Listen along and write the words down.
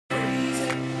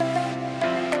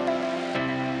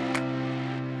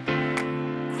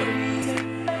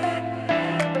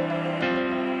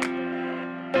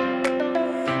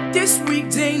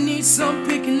They need some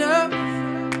picking up.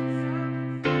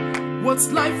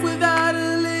 What's life without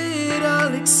a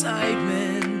little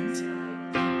excitement?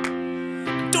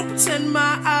 Don't pretend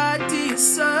my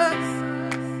ideas suck.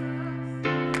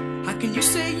 How can you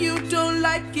say you don't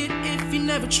like it if you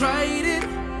never tried it?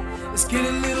 Let's get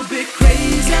a little bit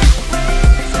crazy.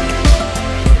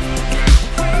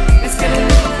 Let's get a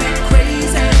little bit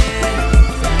crazy.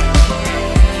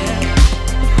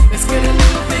 Let's get a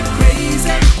little bit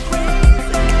crazy.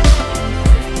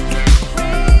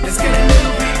 Let's get a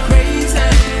little bit crazy.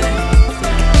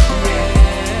 Yeah.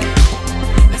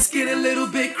 Let's get a little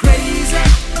bit crazy.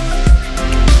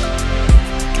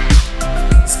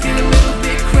 Let's get a little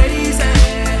bit crazy.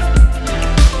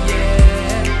 Yeah.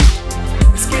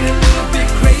 Let's get a little bit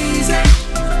crazy.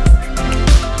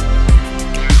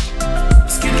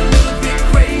 Let's get a little bit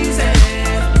crazy.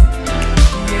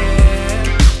 Yeah.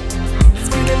 Let's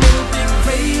get a little bit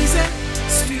crazy.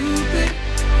 Stupid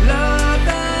love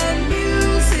and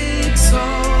music's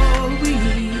all we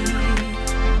need.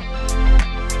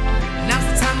 Now's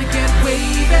the time to get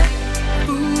wavy,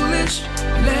 foolish.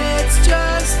 Let's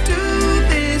just do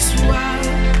this while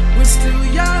we're still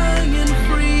young and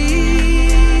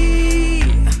free.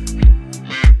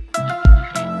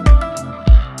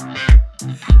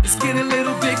 Let's get a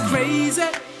little bit crazy,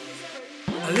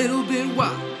 a little bit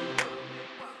wild.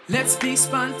 Let's be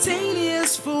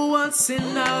spontaneous for once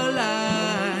in our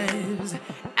lives.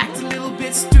 Act a little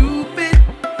bit stupid,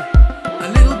 a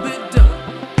little bit dumb.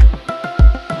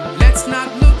 Let's not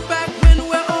look back when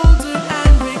we're older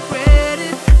and regret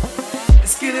it.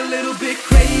 Let's get a little bit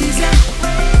crazy.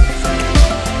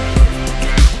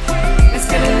 Let's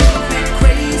get a little bit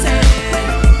crazy.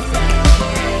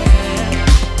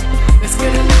 Let's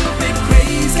get a little bit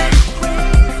crazy.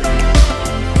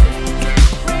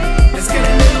 Let's get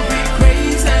a little bit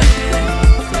crazy.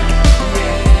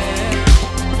 Yeah.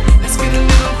 Let's get a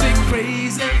little bit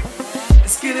crazy.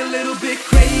 Let's get a little bit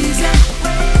crazy.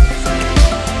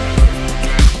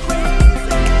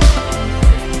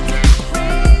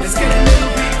 Let's get a little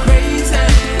bit crazy.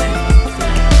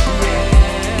 Yeah.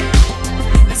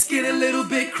 Let's get a little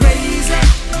bit crazy.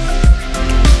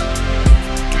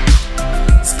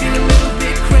 Let's get a little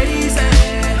bit crazy.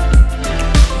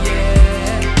 Yeah.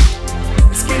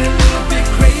 Let's get a little bit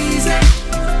crazy.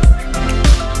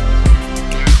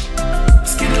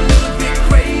 Let's get a little bit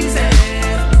crazy.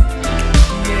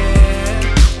 Yeah.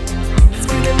 Let's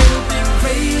get a little bit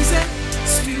crazy.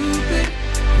 Stupid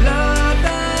love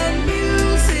and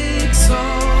music's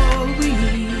all we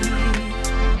need.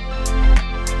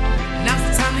 Now's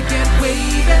the time to get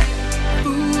wavy,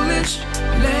 foolish.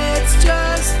 Let's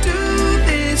just do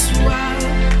this while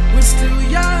we're still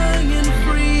young and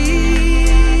free.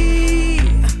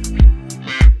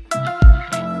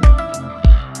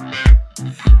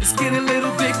 Let's get a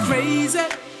little bit crazy,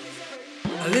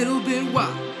 a little bit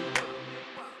wild.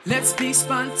 Let's be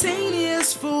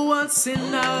spontaneous for once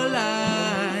in our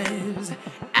lives.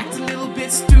 Act a little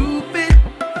bit stupid,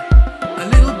 a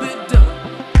little bit dumb.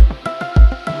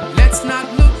 Let's not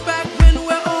look back when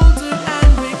we're older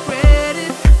and regret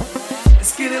it.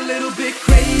 Let's get a little bit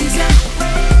crazy.